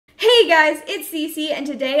guys, it's Cece, and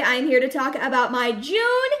today I'm here to talk about my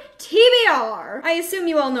June TBR. I assume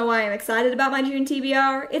you all know why I'm excited about my June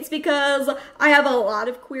TBR. It's because I have a lot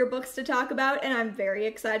of queer books to talk about, and I'm very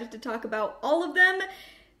excited to talk about all of them.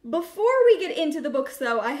 Before we get into the books,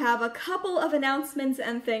 though, I have a couple of announcements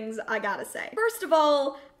and things I gotta say. First of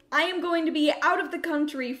all, I am going to be out of the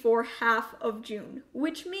country for half of June,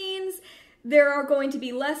 which means there are going to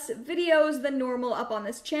be less videos than normal up on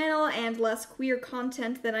this channel and less queer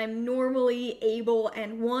content than I'm normally able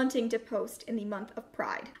and wanting to post in the month of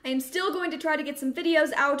Pride. I am still going to try to get some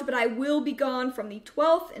videos out, but I will be gone from the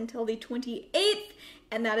 12th until the 28th,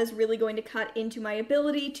 and that is really going to cut into my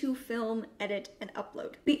ability to film, edit, and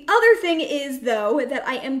upload. The other thing is, though, that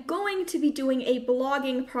I am going to be doing a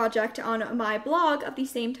blogging project on my blog of the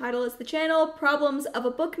same title as the channel. Problems of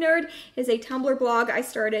a Book Nerd is a Tumblr blog I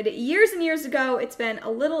started years and years ago. It's been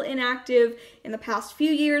a little inactive in the past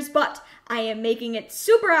few years, but I am making it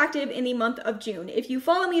super active in the month of June. If you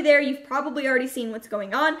follow me there, you've probably already seen what's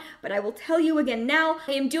going on, but I will tell you again now.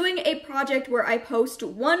 I am doing a project where I post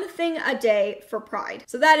one thing a day for Pride.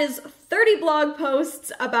 So that is 30 blog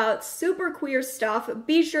posts about super queer stuff.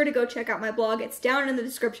 Be sure to go check out my blog. It's down in the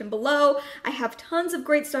description below. I have tons of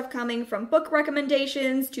great stuff coming, from book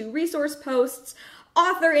recommendations to resource posts,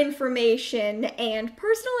 author information, and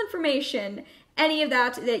personal information. Any of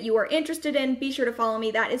that you are interested in, be sure to follow me.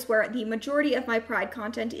 That is where the majority of my Pride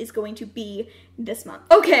content is going to be this month.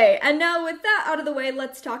 Okay, and now with that out of the way,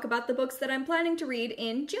 let's talk about the books that I'm planning to read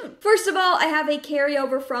in June. First of all, I have a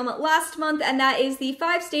carryover from last month, and that is The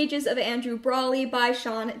 5 Stages of Andrew Brawley by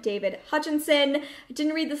Shaun David Hutchinson. I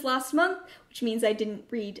didn't read this last month, which means I didn't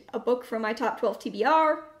read a book from my top 12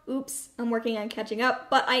 TBR. Oops, I'm working on catching up,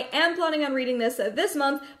 but I am planning on reading this this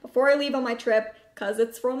month before I leave on my trip, because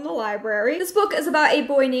it's from the library. This book is about a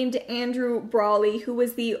boy named Andrew Brawley, who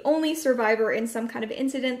was the only survivor in some kind of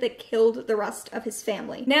incident that killed the rest of his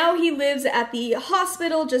family. Now he lives at the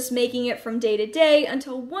hospital, just making it from day to day,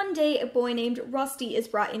 until one day a boy named Rusty is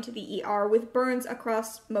brought into the ER with burns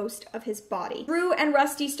across most of his body. Drew and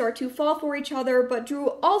Rusty start to fall for each other, but Drew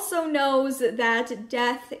also knows that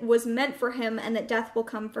death was meant for him and that death will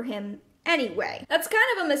come for him anyway. That's kind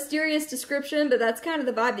of a mysterious description, but that's kind of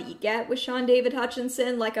the vibe that you get with Shaun David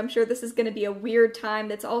Hutchinson. Like, I'm sure this is going to be a weird time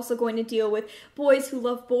that's also going to deal with boys who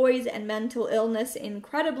love boys and mental illness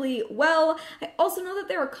incredibly well. I also know that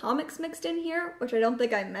there are comics mixed in here, which I don't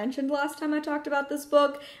think I mentioned last time I talked about this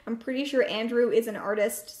book. I'm pretty sure Andrew is an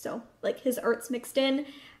artist, so like his art's mixed in.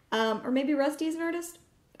 Or maybe Rusty is an artist?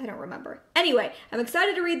 I don't remember. Anyway, I'm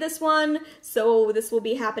excited to read this one, so this will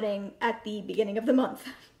be happening at the beginning of the month.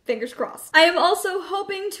 Fingers crossed. I am also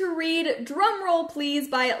hoping to read Drumroll Please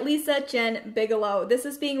by Elyse, Jenn, Bigelow. This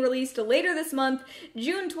is being released later this month,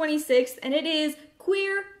 June 26th, and it is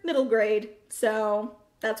queer middle grade, so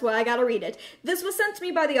that's why I gotta read it. This was sent to me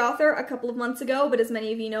by the author a couple of months ago, but as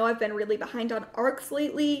many of you know, I've been really behind on arcs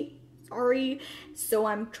lately. Sorry. So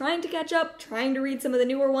I'm trying to catch up, trying to read some of the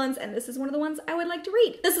newer ones, and this is one of the ones I would like to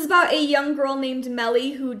read. This is about a young girl named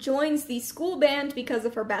Melly who joins the school band because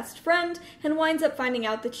of her best friend and winds up finding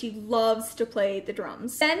out that she loves to play the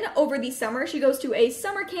drums. Then, over the summer, she goes to a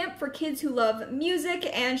summer camp for kids who love music,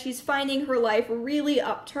 and she's finding her life really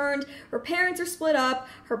upturned. Her parents are split up,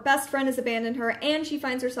 her best friend has abandoned her, and she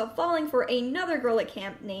finds herself falling for another girl at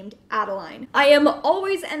camp named Adeline. I am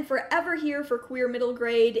always and forever here for queer middle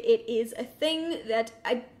grade. It is a thing that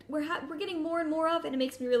we're getting more and more of, and it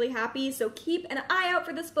makes me really happy, so keep an eye out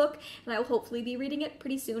for this book, and I will hopefully be reading it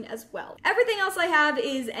pretty soon as well. Everything else I have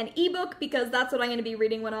is an ebook, because that's what I'm going to be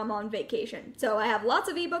reading when I'm on vacation. So I have lots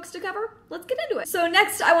of ebooks to cover. Let's get into it. So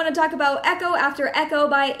next I want to talk about Echo After Echo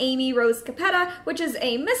by Amy Rose Capetta, which is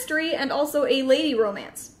a mystery and also a lady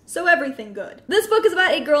romance. So everything good. This book is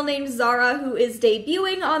about a girl named Zara who is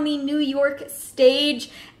debuting on the New York stage,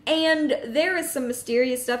 and there is some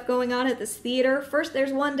mysterious stuff going on at this theater. First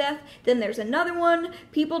there's one death, then there's another one.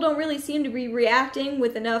 People don't really seem to be reacting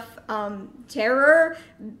with enough terror.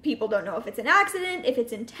 People don't know if it's an accident, if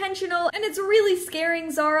it's intentional, and it's really scaring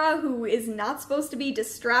Zara, who is not supposed to be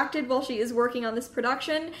distracted while she is working on this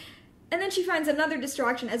production. And then she finds another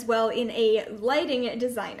distraction as well in a lighting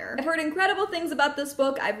designer. I've heard incredible things about this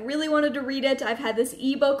book. I've really wanted to read it. I've had this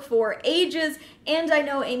ebook for ages, and I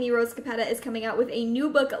know Amy Rose Capetta is coming out with a new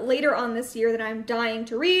book later on this year that I'm dying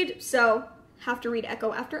to read, so have to read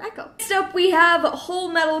Echo After Echo. Next up we have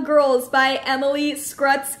Hullmetal Girls by Emily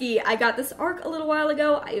Skrutskie. I got this arc a little while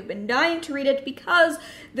ago. I have been dying to read it because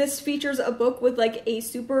this features a book with like a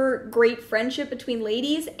super great friendship between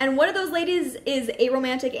ladies, and one of those ladies is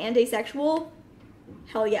aromantic and asexual.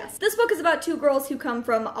 Hell yes. This book is about two girls who come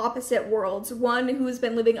from opposite worlds. One who has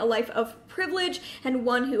been living a life of privilege and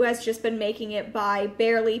one who has just been making it by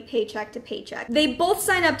barely paycheck to paycheck. They both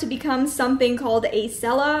sign up to become something called a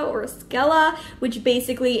Scella or a Skella, which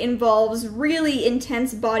basically involves really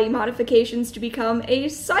intense body modifications to become a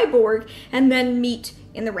cyborg and then meet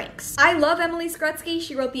in the ranks. I love Emily Skrutskie.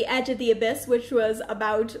 She wrote The Edge of the Abyss, which was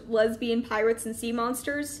about lesbian pirates and sea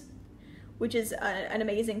monsters, which is an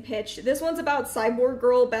amazing pitch. This one's about cyborg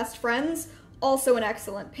girl best friends, also an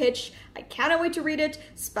excellent pitch. I cannot wait to read it,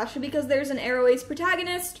 especially because there's an Arrow Ace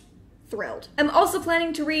protagonist. Thrilled. I'm also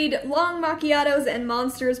planning to read Long Macchiatos and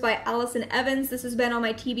Monsters by Alison Evans. This has been on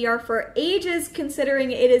my TBR for ages,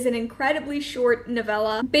 considering it is an incredibly short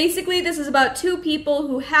novella. Basically, this is about two people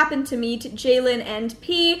who happen to meet, Jalen and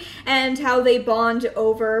P, and how they bond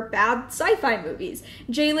over bad sci-fi movies.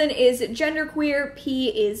 Jalen is genderqueer, P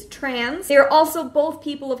is trans. They are also both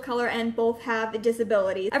people of color and both have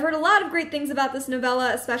disabilities. I've heard a lot of great things about this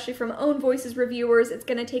novella, especially from Own Voices reviewers. It's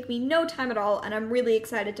gonna take me no time at all, and I'm really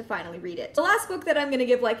excited to finally read it. The last book that I'm gonna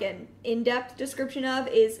give like an in-depth description of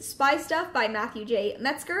is Spy Stuff by Matthew J.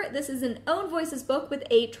 Metzger. This is an Own Voices book with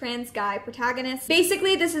a trans guy protagonist.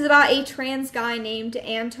 Basically, this is about a trans guy named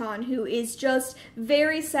Anton who is just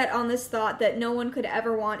very set on this thought that no one could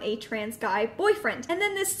ever want a trans guy boyfriend. And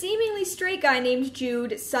then this seemingly straight guy named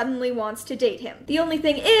Jude suddenly wants to date him. The only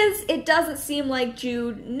thing is, it doesn't seem like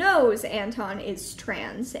Jude knows Anton is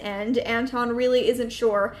trans, and Anton really isn't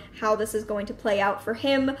sure how this is going to play out for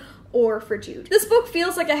him or for Jude. This book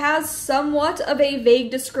feels like it has somewhat of a vague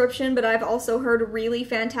description, but I've also heard really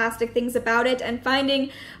fantastic things about it, and finding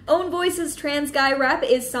Own Voices trans guy rep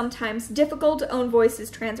is sometimes difficult. Own Voices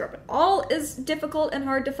trans rep at all is difficult and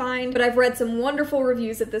hard to find, but I've read some wonderful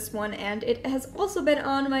reviews of this one, and it has also been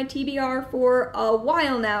on my TBR for a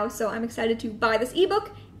while now, so I'm excited to buy this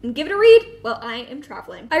ebook and give it a read while I am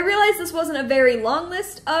traveling. I realize this wasn't a very long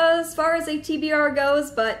list as far as a TBR goes,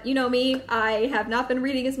 but you know me, I have not been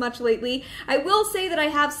reading as much lately. I will say that I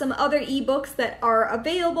have some other ebooks that are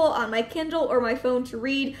available on my Kindle or my phone to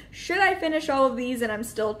read should I finish all of these and I'm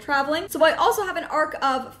still traveling. So I also have an arc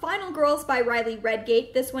of Final Girls by Riley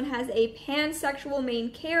Redgate. This one has a pansexual main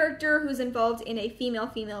character who's involved in a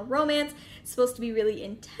female-female romance. It's supposed to be really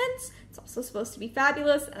intense. It's also supposed to be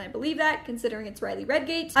fabulous, and I believe that, considering it's Riley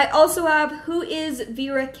Redgate. I also have Who is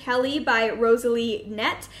Vera Kelly by Rosalie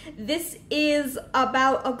Knect. This is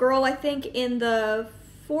about a girl, I think, in the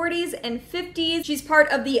 40s and 50s. She's part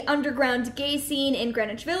of the underground gay scene in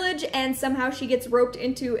Greenwich Village, and somehow she gets roped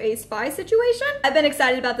into a spy situation. I've been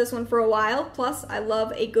excited about this one for a while, plus I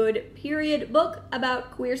love a good period book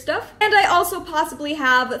about queer stuff. And I also possibly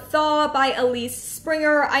have Thaw by Elyse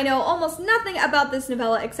Springer. I know almost nothing about this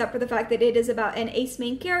novella except for the fact that it is about an ace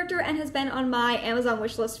main character and has been on my Amazon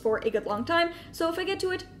wishlist for a good long time, so if I get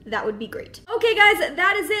to it, that would be great. Okay guys,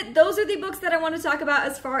 that is it. Those are the books that I want to talk about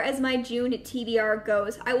as far as my June TBR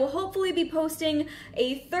goes. I will hopefully be posting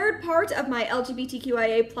a third part of my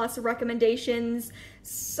LGBTQIA+ recommendations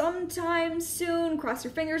sometime soon. Cross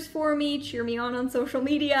your fingers for me, cheer me on social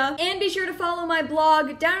media, and be sure to follow my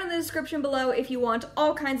blog down in the description below if you want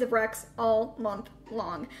all kinds of recs all month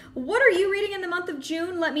long. What are you reading in the month of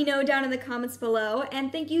June? Let me know down in the comments below,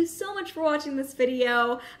 and thank you so much for watching this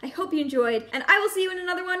video. I hope you enjoyed, and I will see you in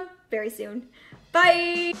another one very soon.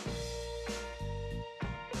 Bye!